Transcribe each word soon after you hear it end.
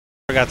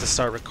Forgot to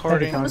start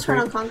recording. Let's run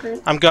on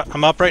concrete.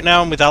 I'm up right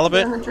now. I'm with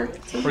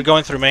Alibit. We're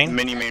going through main.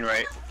 Mini main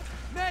right.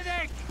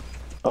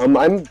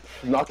 I'm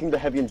knocking the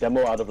heavy and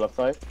demo out of left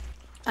side.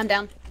 I'm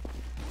down.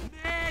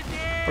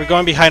 We're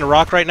going behind a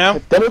rock right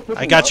now.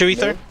 I got you,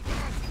 Ether.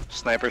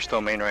 Sniper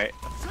still main right.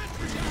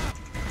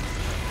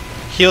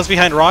 Heals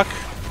behind rock.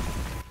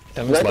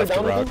 Demo's left to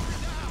rock.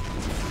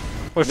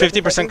 We're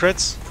 50%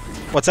 crits.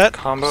 What's that?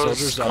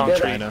 Soldiers on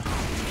China.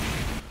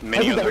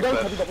 Mini on the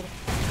cliff.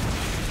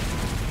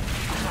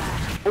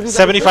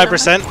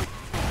 75%.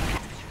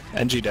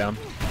 NG down.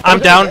 I'm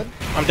down.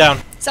 I'm down.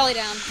 Sully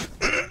down.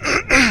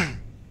 The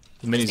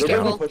mini's Be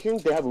down. careful. Pushing,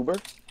 they have Uber.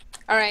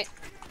 Alright.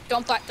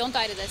 Don't die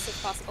to this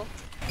if possible.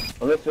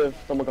 Unless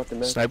someone got the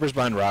man. Snipers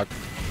behind rock.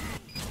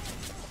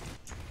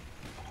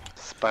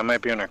 Spy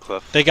might be on our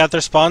cliff. They got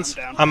their spawns.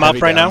 I'm up Heavy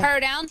right down. now. Power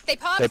down. They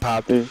popped. They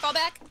popped. Fall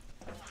back.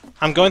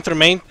 I'm going through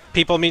main.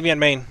 People meet me at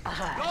main.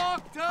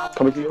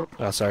 Coming to you.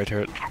 Oh, sorry,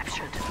 turret.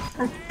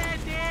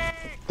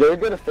 They're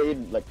gonna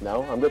fade like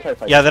now. I'm gonna try to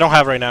fight. Yeah, they don't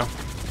have right now.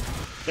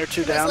 They're two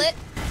Was down. lit.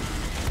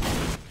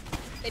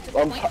 They took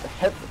the point.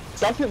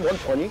 Stop at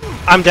 120.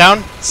 I'm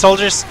down.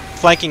 Soldiers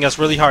flanking us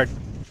really hard.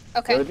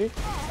 Okay. Ready?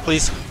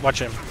 Please watch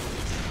him.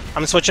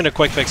 I'm switching to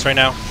quick fix right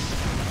now.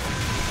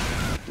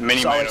 Mini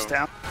main Solid's over.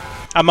 down.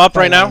 I'm up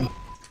right now.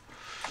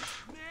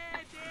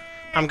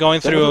 I'm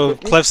going through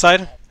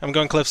cliffside. I'm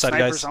going cliffside,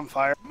 Sniper's guys. on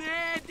fire.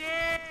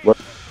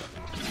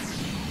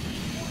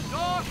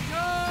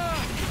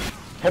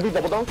 Heavy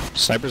double down.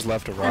 Snipers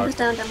left to rock. Demo's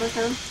down. Demo's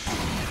down.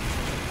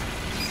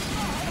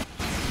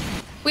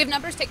 We have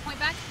numbers. Take point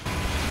back.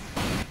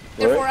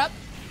 They're Where? 4 up.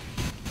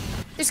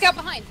 There's scout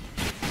behind.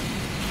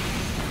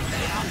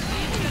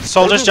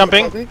 Soldiers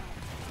jumping.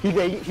 He's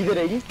 80. He's at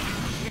 80.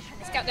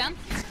 Scout down.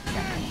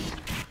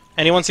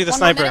 Anyone see the One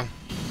more sniper? minute.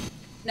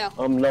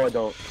 No. No, I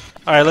don't.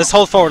 All right, let's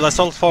hold forward. Let's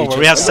hold forward.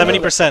 We have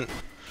 70%.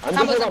 I'm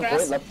Combo's just on on grass.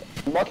 point.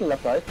 Left. I'm marking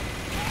left side.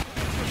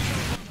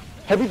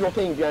 Heavy's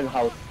rotating behind the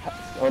house.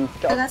 I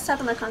got stuck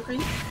on the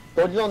concrete.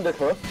 Soldiers on the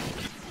cliff.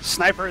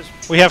 Snipers.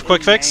 We have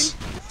quick in fix.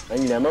 I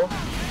need ammo.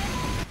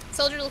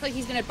 Soldier looks like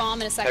he's gonna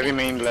bomb in a second. Heavy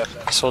main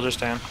left. Soldiers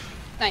down.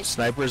 Nice.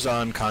 Snipers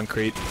on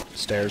concrete.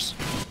 Stairs.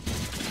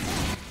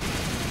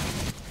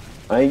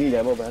 I need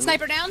ammo, man.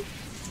 Sniper down.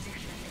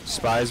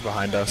 Spies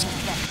behind us.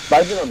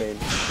 Spies in our main.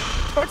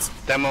 Towards.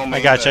 Demo main.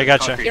 I gotcha, I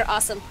gotcha. concrete. You're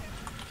awesome.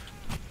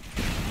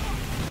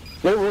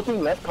 They're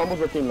rotating left. Combo's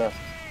rotating left.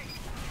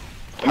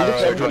 Soldier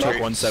Soldier took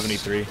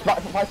 173.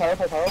 Five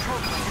power.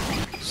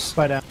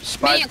 Spy down.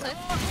 Mini and cliff.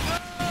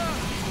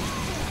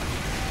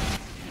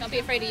 Don't be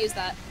afraid to use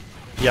that.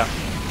 Yeah.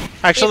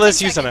 Actually, We have let's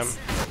 10 use on him.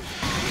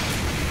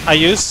 seconds. I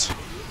used.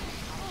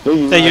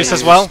 They They used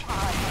as well.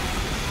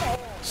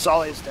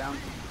 Solly's down.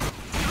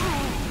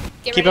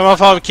 Get Keep ready him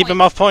for off. point. Keep him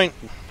off point.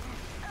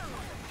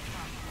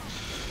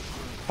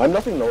 I'm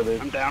nothing loaded.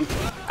 I'm down.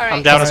 Alright.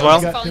 I'm down as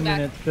well. Falling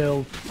back.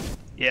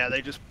 Yeah,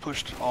 they just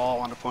pushed all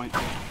onto point.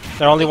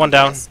 They're only one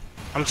down.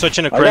 I'm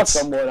switching to I got crits.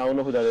 someone. I don't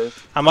know who that is.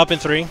 I'm up in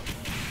 3.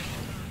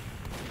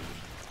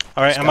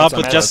 All right, I'm Scouts up on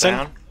with meadow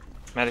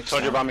Justin.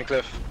 Soldier bombing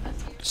cliff.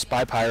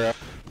 Spy pyro.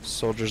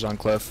 Soldiers on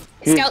cliff.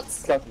 Scouts.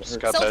 Scout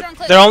Soldier dead. on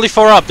cliff. They're only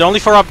 4 up. They're only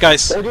 4 up,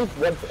 guys. Soldiers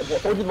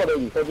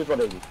 180. Soldiers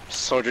 180.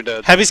 Soldier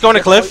dead. Heavy's going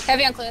to cliff.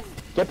 Heavy on cliff.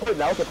 Get point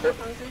now. Get point.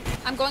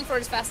 I'm going for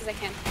it as fast as I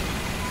can.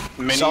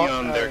 Mini Sol-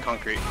 on their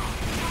concrete.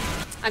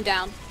 I'm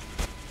down.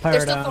 They're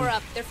still 4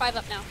 up. They're 5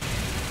 up now.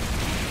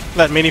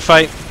 Let mini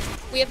fight.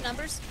 We have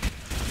numbers.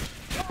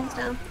 One's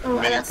down. Oh,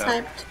 I got Mini's down.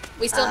 sniped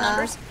We still have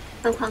numbers.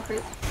 from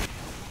concrete.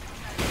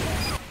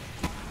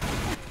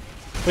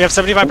 We have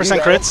 75%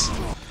 crits.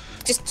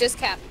 Just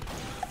cap.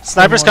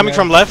 Sniper's coming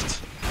from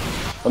left.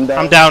 I'm down.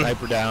 I'm down.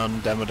 Sniper down.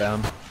 Demo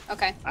down.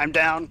 Okay. I'm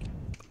down.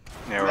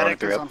 Yeah, we're on Medic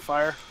 3 is up. on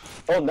fire.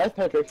 Oh, nice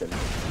penetration.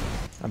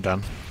 I'm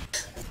done.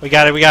 We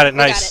got it. We got it. We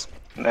got Nice.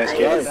 Nice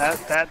Yeah. game.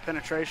 That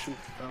penetration.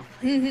 So.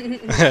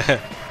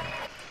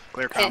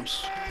 Clear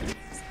comms.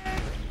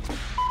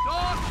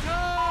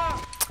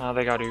 Oh,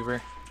 they got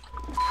Uber.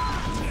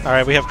 All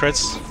right, we have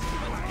crits.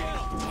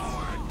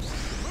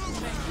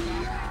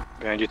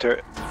 Behind you,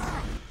 turret.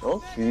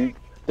 Oh, see.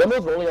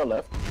 Demo's rolling on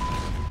left.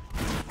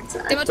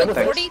 Demo took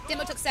 40.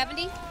 Demo took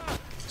 70.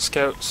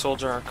 Scout,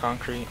 soldier on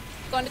concrete.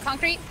 Going to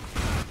concrete.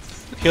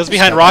 Heals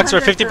behind rocks. We're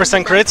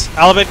 50% crits.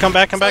 Alibit, come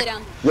back. Come Sully back.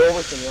 down. You're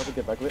over, so you have to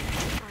get back with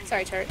it.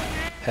 Sorry, turret.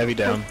 Heavy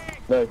down.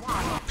 No.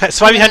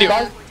 Spy behind you.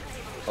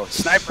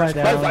 Sniper.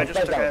 I just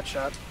took a down.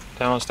 headshot.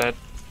 Demo's dead.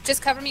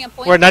 Just cover me on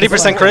point. We're at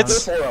 90%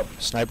 crits. Four up.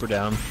 Sniper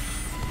down.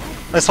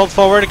 Let's hold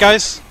forward,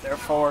 guys. They're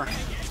 4.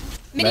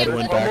 Mini Med on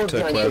went cliff. back to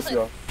Mini on cliff.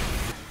 cliff.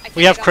 I can't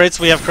We have get crits.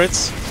 We have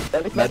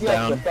crits. Med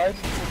down.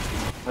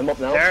 I'm up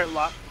now. They're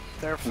locked.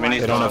 They're Mini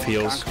They don't have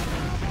heals.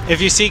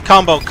 If you see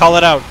combo, call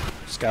it out.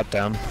 Scout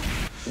down.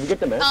 Did you get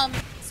the man? on.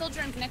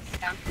 Soldier and connect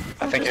down.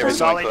 I think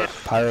everything's on Solid.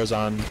 cliff. Pyro's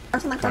on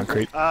Where's on the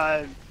concrete.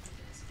 I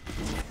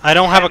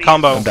don't have a Heavy.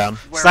 combo. I'm down.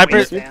 where Sniper-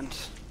 we stand.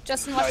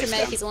 Justin, watch your Nice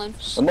medic. down. He's alone.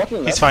 I'm walking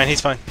left. He's fine.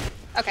 He's fine.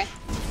 Okay.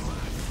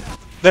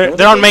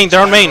 They're on main.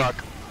 They're on main.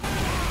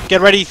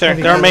 Get ready, Ether.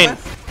 They're on main.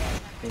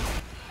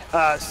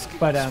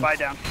 Spy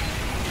down.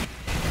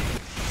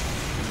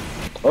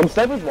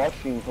 Sniper's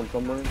watching from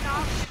somewhere.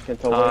 Can't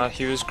tell where.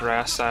 He was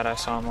grass side, I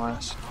saw him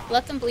last.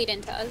 Let them bleed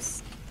into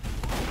us.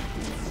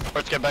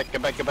 Let's get back.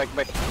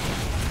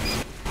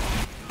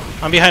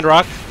 I'm behind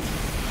rock.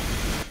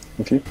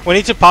 Okay. We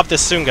need to pop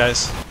this soon,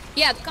 guys.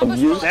 Yeah, the combo's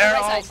you- rolling They're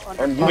right all side.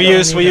 under. We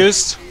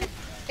used.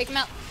 Take him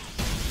out.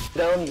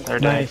 Down. They're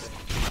dead.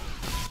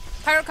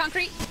 Pyro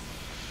concrete.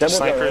 Demo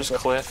Snipers, down.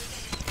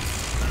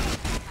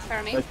 cliff.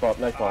 Pyro main. Nice pop,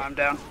 nice pop. I'm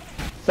down.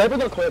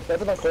 Sniper's on cliff,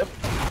 sniper's on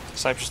cliff.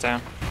 Cypress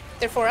down.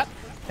 They're 4 up.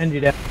 And you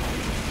down.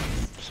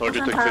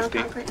 Soldier On took pyro 50.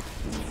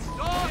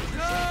 concrete.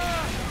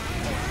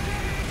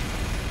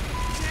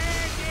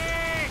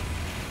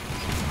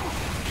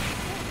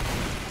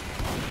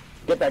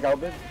 Get back out,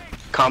 big.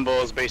 Combo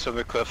is base of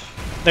the cliff.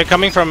 They're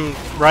coming from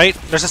right.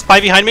 There's a spy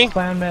behind me.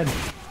 Plan med.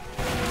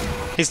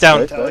 He's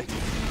down. Nice, nice.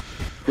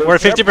 We're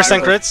at 50%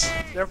 Pyro.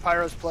 crits. Their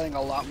pyro's playing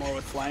a lot more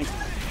with flank.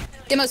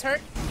 Demo's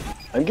hurt.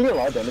 I'm getting a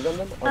lot of damage on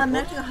them. I'm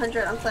actually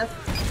 100 on cliff.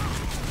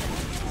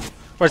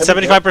 We're at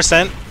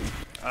 75%.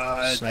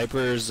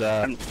 Snipers,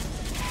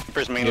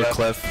 First main near left.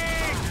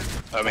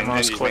 cliff. I mean, I'm on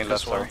Andy's cliff main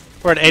left, as well. sorry.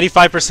 We're at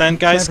 85%,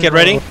 guys. Get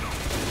ready.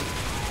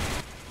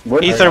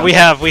 What? Ether, we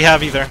have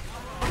Ether.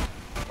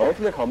 Oh,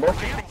 for the combo.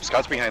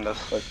 Scout's behind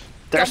us. Their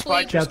Don't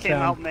spy bleed. just Shut came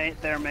down.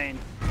 out their main.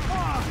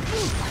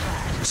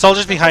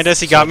 Soldiers behind us.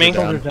 He got me.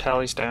 Down.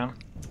 Tally's down.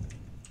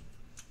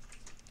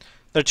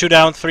 They're 2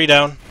 down, 3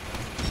 down.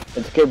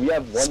 It's okay, we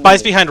have one. Spies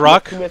minute. behind We have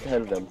rock. 2 minutes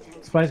ahead of them.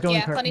 Spy's going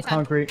Yeah, plenty of time.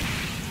 concrete.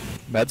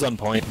 Med's on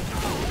point.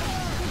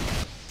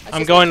 Let's I'm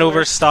just going wait for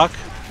over it. stock.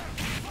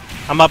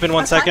 I'm up in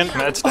 1 second.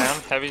 Med's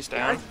down. Heavy's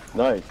down.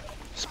 Nice.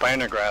 Spy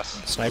under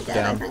grass. Sniper Dead,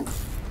 I down. think.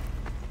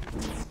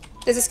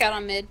 There's a scout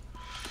on mid.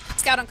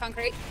 Scout on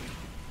concrete.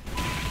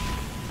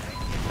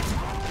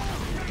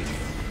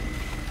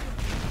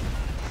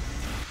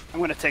 I'm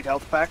gonna take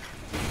health pack.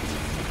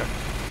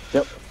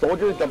 Yep.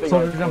 Soldiers jumping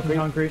Soldier on jumping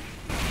concrete.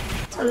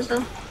 concrete. So there's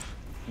no.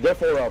 They're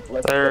 4 up.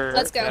 They're,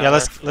 Let's go. Yeah,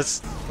 let's They get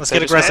just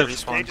got aggressive.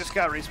 respawn. They just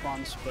got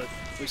respawns, but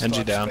we still NG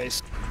have down.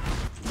 space.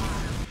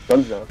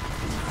 Guns down.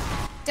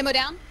 Demo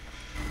down.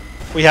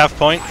 We have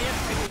point.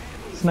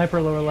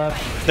 Sniper lower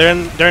left. They're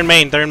in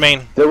main. They're in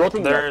main. They're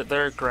rotating back.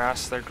 They're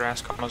grass. They're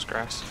grass. Combo's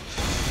grass.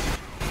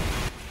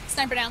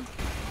 Sniper down.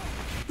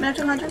 Minute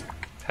 200.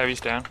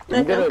 Heavy's down. You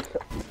Minute get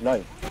down. a...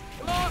 Nice.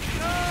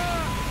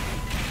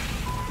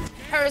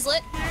 Pyro's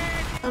lit.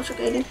 Ultra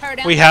gating. Pyro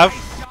down. We have.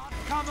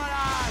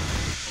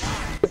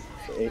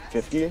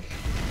 850.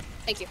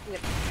 Thank you. I'm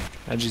good.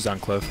 NG's on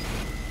cliff.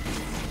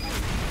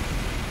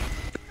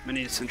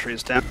 Mini sentry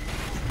is down.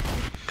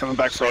 Coming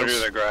back for Soldier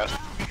us. the grass.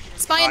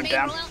 Spy in I'm main.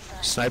 down. Roll out.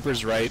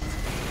 Sniper's right.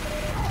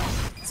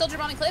 Soldier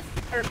bombing cliff.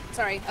 Or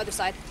sorry, other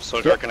side.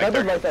 Soldier Yep,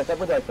 sniper's connector. right side,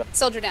 sniper's right side.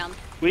 Soldier down.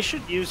 We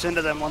should use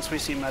into them once we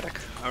see medic.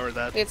 Or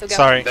that. We have to go.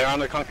 Sorry. They're on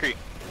the concrete.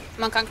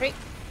 I'm on concrete.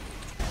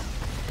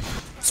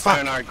 Spy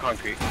on our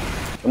concrete.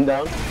 I'm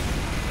down.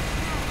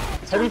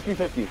 Heavy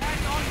 350.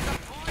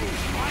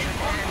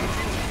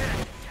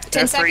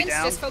 10 They're 3 seconds.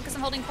 down. Just focus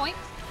on holding point.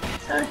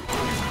 Sorry.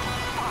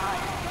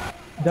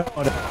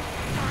 Down.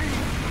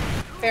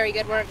 Very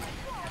good work.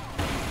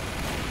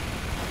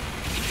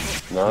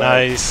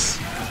 Nice.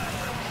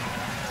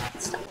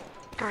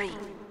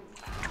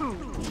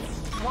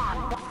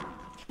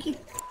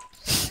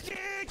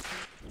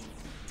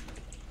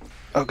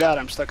 Oh god,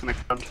 I'm stuck in the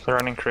ground. They're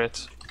running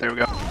crits. There we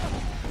go.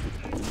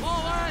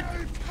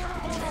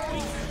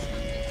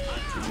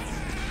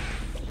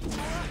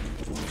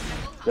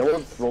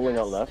 Demo's rolling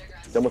out left.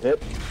 Demo's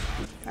hit.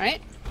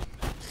 Alright.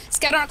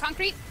 Scout on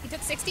concrete. He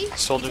took 60.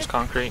 Soldiers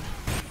concrete.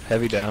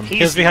 Heavy down.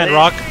 He was behind lit.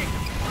 rock.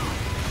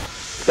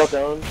 Stuck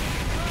down.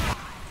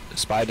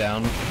 Spy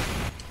down.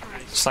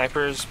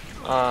 Snipers,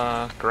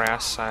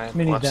 grass side,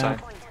 Mini's left down.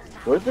 side.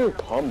 Where's their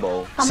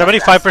combo?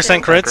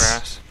 75% crits.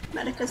 Grass.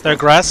 Medic is They're down.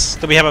 grass.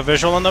 Do we have a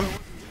visual on them?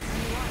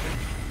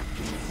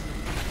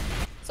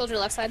 Soldier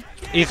left side.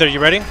 Ether, you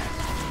ready?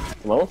 I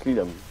don't see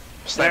them.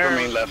 Sniper They're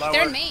main left. lower,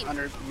 They're in main.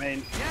 Under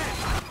main.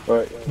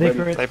 Alright. They ready.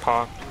 crit. They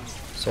popped.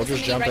 Soldiers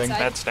Enemy right jumping. side.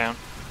 Med's down.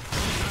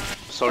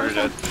 Soldier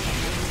dead.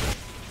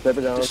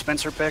 Sniper down.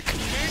 Dispenser pick.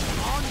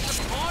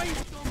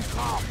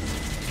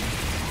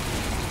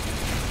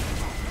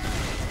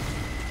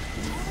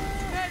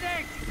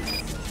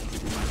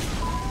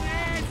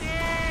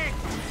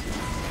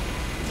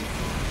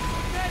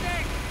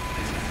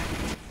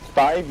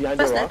 Spy behind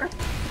the First rock. sniper.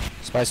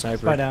 Spy sniper.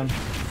 Spy down.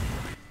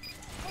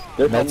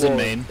 Their Med's in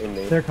combo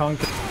main. They're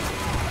concrete.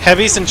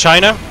 Heavies in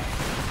China.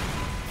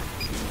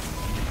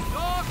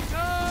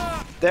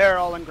 They're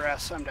all in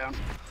grass. I'm down.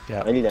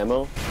 I need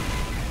ammo.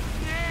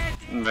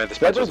 The Sniper's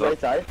dispenser's right up.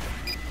 side.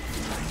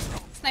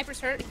 Sniper's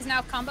hurt. He's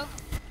now combo.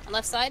 On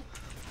left side.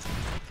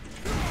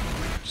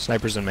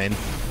 Sniper's in main.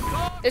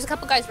 There's a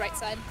couple guys right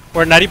side.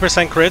 We're at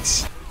 90%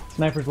 crits.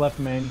 Sniper's left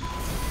main.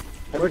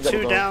 We're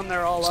 2 down.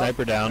 They're all up.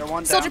 Sniper down. They're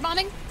 1 Soldier down.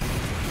 bombing.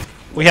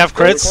 We have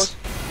crits.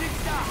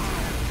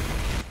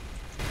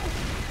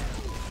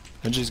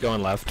 NG's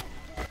going left.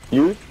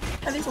 You?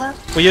 Heavy's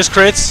left. We use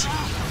crits.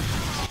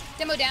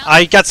 Demo down.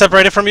 I got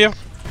separated from you.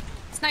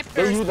 Sniper.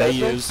 They use They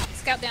that. use.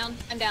 Scout down.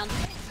 I'm down.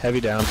 Heavy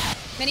down.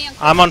 Mini on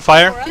I'm on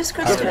fire. Four up. Just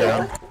Power Chris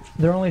down.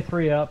 They're only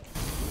 3 up.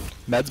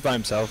 Med's by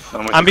himself.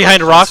 with I'm you,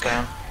 behind a Koth. rock.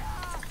 Down.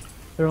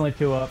 They're only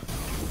 2 up.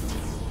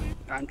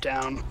 I'm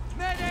down.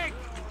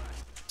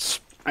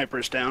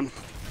 Sniper's down.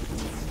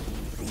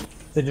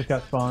 They just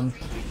got spawned.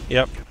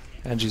 Yep.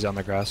 Angie's on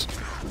the grass.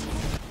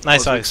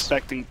 Nice I was eyes.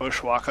 expecting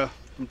bushwalker.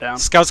 I'm down.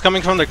 Scouts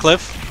coming from the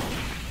cliff.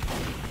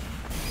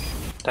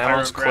 Down on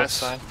Pyro cliff grass.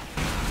 side.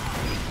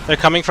 They're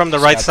coming from the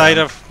right Scout side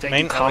down. of Taking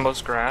main.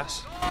 Combos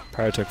grass.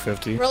 Pyro took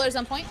 50. Rollers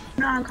on point.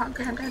 No, I'm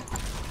concrete. I'm good.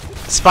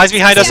 Spies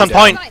behind us on Scout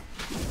point. side.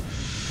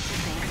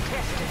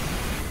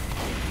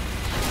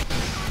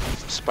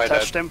 Spy dead.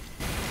 Touched him.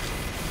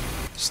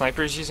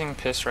 Sniper's using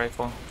piss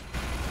rifle.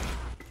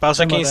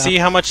 Bowser, can you down. see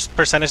how much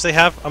percentage they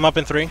have? I'm up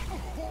in 3.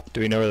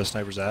 Do we know where the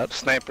sniper's at?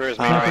 Sniper is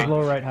main Sniper's right.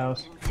 lower right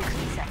house.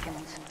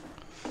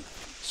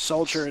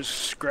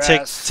 Soldiers grass.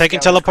 Taking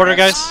Scout's teleporter,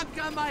 grass.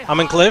 guys. I'm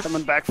in cliff.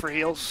 Coming back for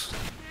heals.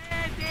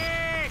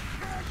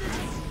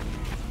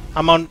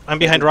 I'm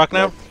behind rock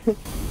now.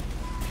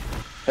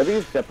 Heavy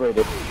is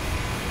separated.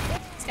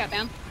 Scout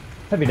down.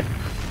 Heavy down.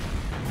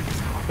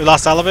 We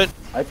lost all of it.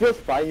 I feel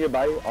spy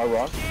nearby our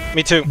rock.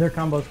 Me too. Their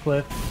combo's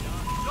cliff.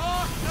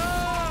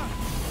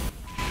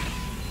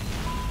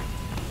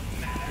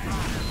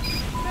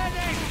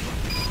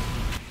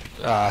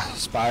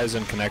 Spies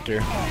and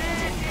connector.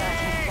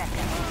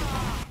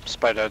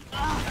 Spy dead.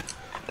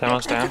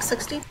 Demo's I down. took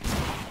 60.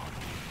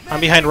 I'm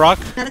behind rock.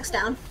 Medic's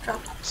down.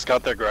 Dropped.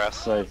 Scout their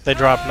grass. Nice. They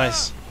dropped.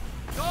 Nice.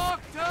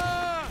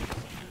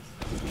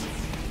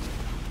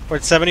 We're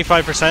at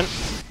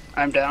 75%.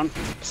 I'm down.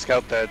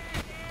 Scout dead.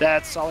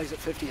 That's Ollie's at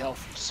 50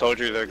 health.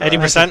 Soldier their grass.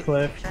 80%.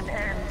 Cliff.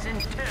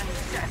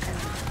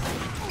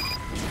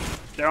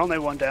 They're only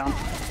 1 down.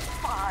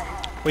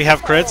 We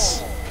have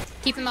crits.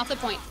 Keep him off the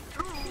point.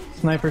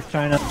 Sniper's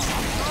China.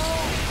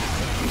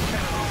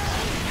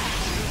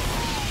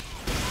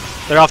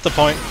 They're off the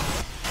point.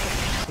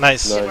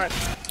 Nice. Good Nice.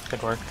 work.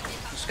 Good work.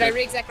 Should I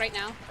re-exec right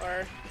now,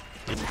 or?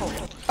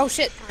 Oh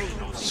shit.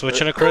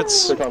 Switching to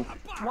crits. Quick on.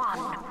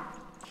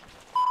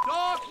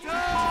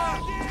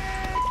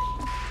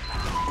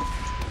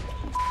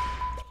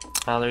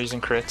 They're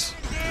using crits.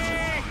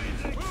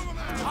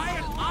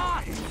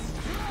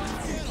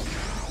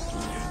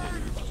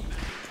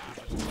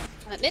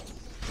 Mid.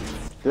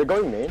 They're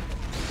going main.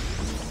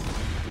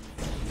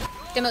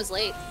 Demo's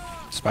late.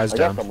 Spies I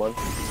got down. someone.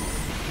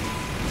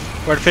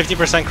 We're at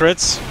 50%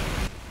 crits.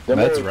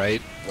 Med's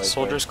right.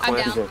 Soldiers I'm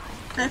cliff. down.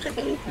 I took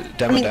 80.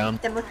 Demo down.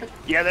 Demo took.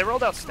 Yeah, they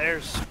rolled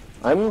outstairs.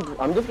 I'm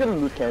just gonna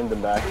loot cannon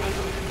them back.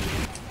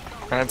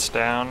 Med's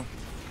down.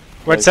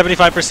 We're at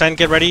 75%.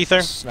 Get ready,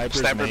 Ether. Sniper's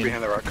Sniper main.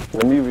 behind the rock.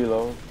 Let me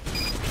reload.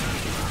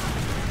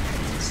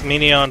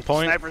 Mini on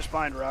point. Sniper's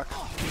behind rock.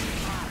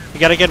 We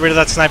gotta get rid of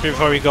that sniper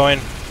before we go in.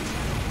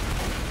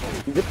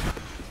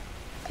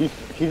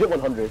 He's at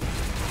 100.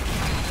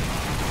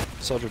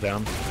 Soldier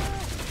down.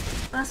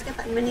 Let's get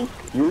that mini.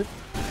 You?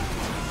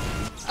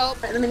 Oh,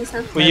 Right, the mini's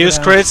down. We Sniper use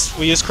down. crits.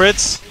 We use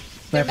crits.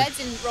 their Sniper. meds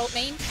in roll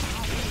main.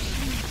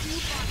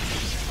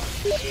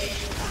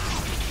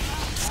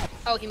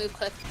 Oh, he moved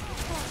cliff.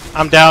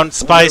 I'm down.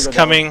 Spies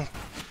coming.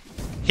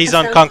 He's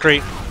on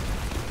concrete.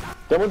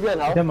 Demo's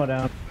behind house. Demo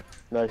down.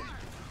 Nice.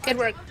 Good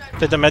work.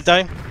 Did the med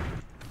die?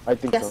 I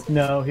think Yes. so.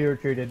 No, he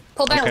retreated.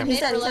 Pull back Okay. to He's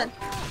mid, dead. He's reload.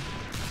 dead.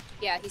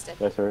 Yeah, he's dead.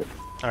 That's alright.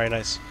 Alright,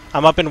 nice.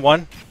 I'm up in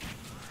 1.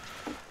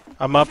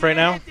 I'm up right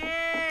now.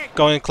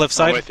 Going I'm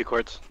cliffside. with you,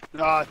 Quartz.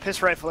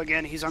 Piss rifle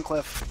again. He's on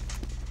cliff.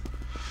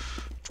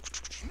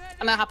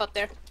 I'm gonna hop up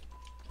there.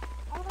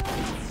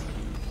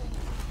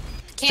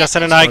 Can't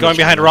Justin and I going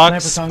behind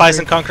rocks. Sniper Spies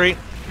in concrete.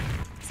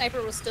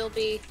 Sniper will still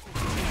be.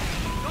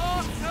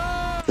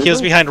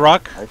 Heals behind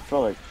rock. I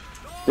feel like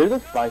there's a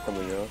spy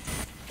coming here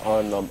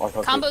on our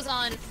concrete. Combos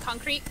on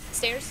concrete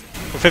stairs.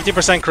 We're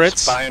 50% crits.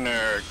 Spy in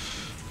our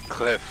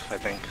cliff, I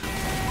think.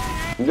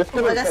 I'm just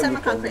gonna Oh, that's try on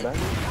loot concrete. cannon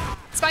back.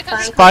 Spy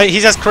concrete. Spy.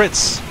 He has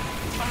crits.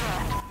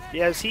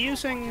 Yeah, is he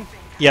using...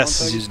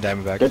 Yes. He's using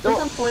Diamondback. Get He's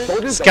on point.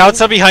 soldiers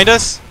Scouts are behind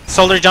us.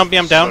 Soldier jumping.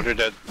 I'm down. Soldier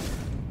dead.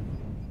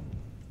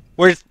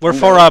 We're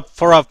 4 up.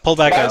 4 up. Pull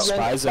back out.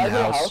 Spies in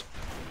house.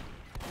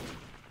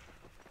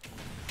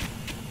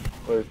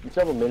 Wait, you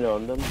have a minute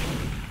on them.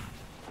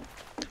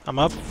 I'm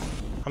up.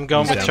 I'm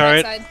going with Touching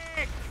turret. right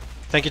side.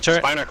 Thank you, turret.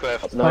 Spy in our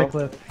cliff. Spy No.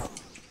 cliff.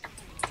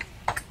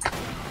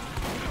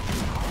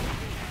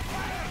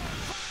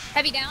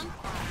 Heavy down.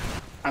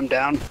 I'm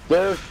down.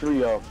 There's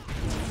 3 up.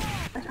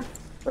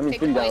 I mean, Take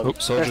 3 the down.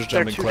 Oops, soldiers They're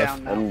jumping 2 cliff.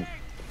 down now. I'm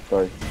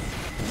sorry.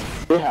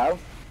 They have?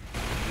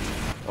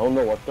 I don't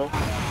know what though.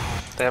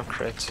 They have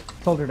crits.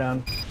 Soldier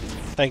down.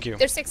 Thank you.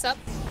 They're 6 up.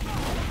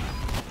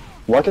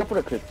 Why can't I put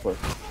a crit first?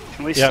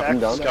 Can we Yeah. stack I'm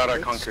down. Scout our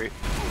crits? concrete.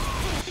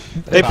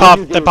 They pop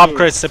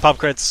crits. They pop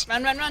crits.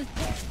 Run, run, run.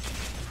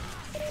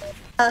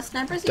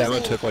 Sniper's Demo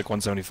using took like a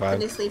 175.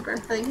 new sleeper. I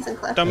think he's in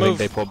cliff. Don't I think move.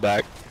 they pulled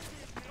back.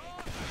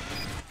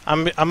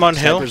 I'm on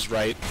hill. Sniper's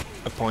right.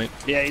 A point.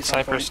 Yeah, he's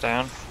on Sniper's point.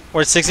 down.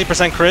 We're at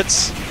 60%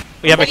 crits.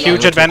 We have a Demo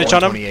huge took advantage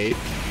on him. 128.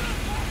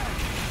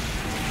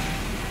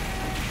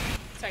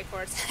 Sorry,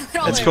 Course.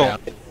 It's cool.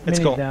 It's Mini's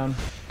cool. down.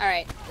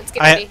 Alright, let's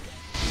get I- ready.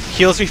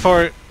 Heals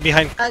before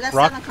behind I got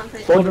rock. 7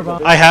 concrete. Soldier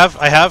bomb. I have.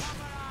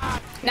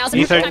 Now's the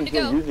Ether. perfect time to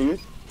go. Use.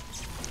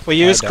 We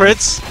use down.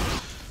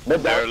 crits.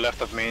 Mid They're down.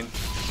 left of main.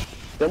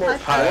 Demo.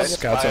 High.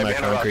 Scouts on that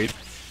behind the rock. concrete.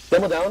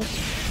 Demo down.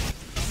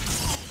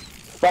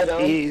 Spy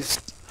down.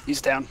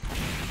 He's down.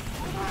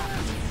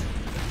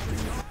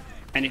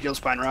 And he kills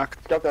Spine Rock.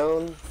 Scout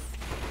down.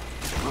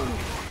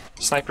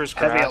 Sniper's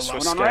Heavy grass alone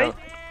with on scout.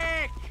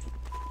 right.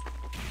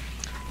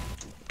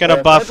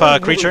 Gonna buff Sniper's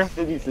moving creature.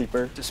 City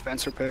sleeper.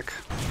 Dispenser pick.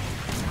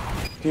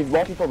 He's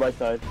walking from right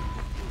side.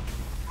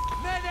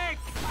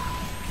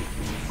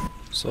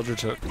 Soldier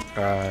took,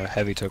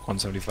 heavy took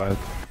 175.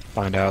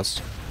 Behind house.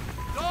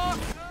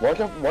 Watch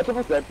out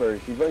for sniper.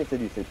 He's running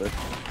city sleeper.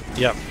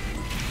 Yep.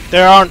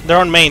 They're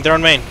on main.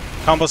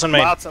 Combos on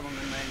main. Lots of them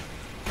in main.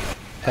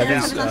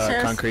 Heavy's, Yeah.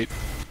 Downstairs. concrete.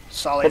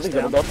 Solid's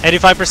Something down. double up.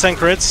 85%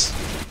 crits.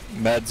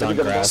 Meds on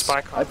grass. Spy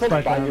I con. told Spy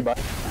him spy down. nearby.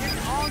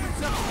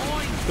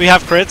 We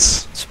have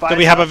crits. Spy Do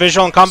we have a down.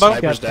 visual and combo?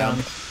 Sniper's Scout down.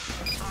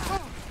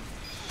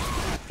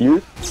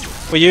 Use.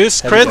 We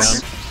use Heavy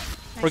crits.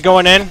 We're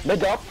going in.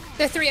 Mid up.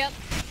 They're 3 up.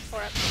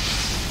 4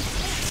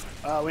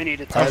 up. We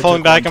need it. I'm Fire falling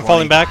took back. I'm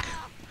falling 120. back.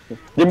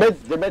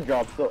 Their mid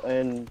drop. So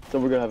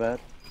we're gonna have that.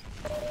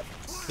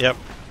 Yep.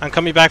 I'm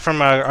coming back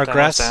from our Down's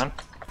grass. down.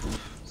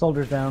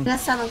 Soldiers down.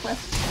 That's 7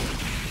 cliff.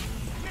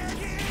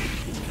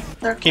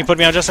 Can you put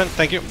me on, Justin?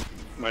 Thank you.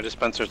 My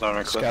dispenser's not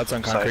on cliff. Scouts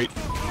on Side. concrete.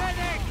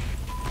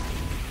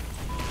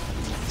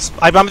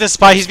 I bumped this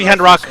spy. He's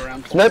behind rock.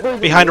 Sniper.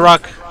 Behind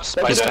rock.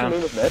 Spy's down.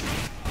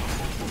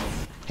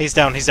 He's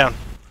down.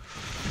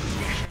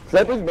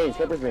 Sniper's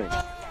main.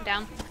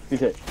 Down. He's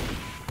hit.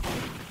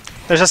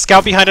 There's a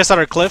scout behind us on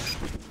our cliff.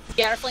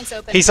 Yeah, our flank's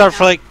open. He's our Now.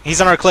 flank.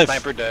 He's on our cliff.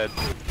 Sniper dead.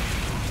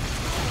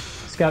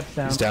 Scouts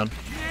down. He's down.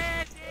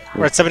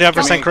 We're at 75%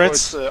 Coming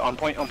crits. towards,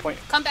 on point.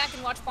 Come back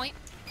and watch point.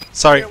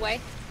 Sorry. Your way.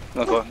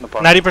 No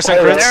problem. 90%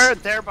 Oh,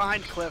 crits. They're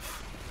behind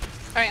cliff.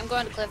 Alright, I'm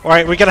going to cliff.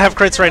 Alright, we gotta have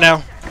crits right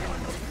now.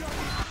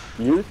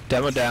 Use.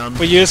 Demo down.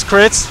 We use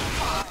crits.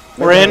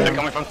 We're They're in.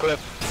 coming from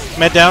cliff.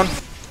 Med down.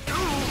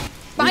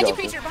 Behind you,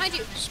 He's creature, behind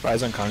you.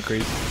 Spies on concrete.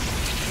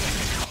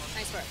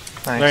 Nice work.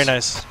 Nice. Very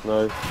nice.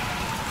 Nice.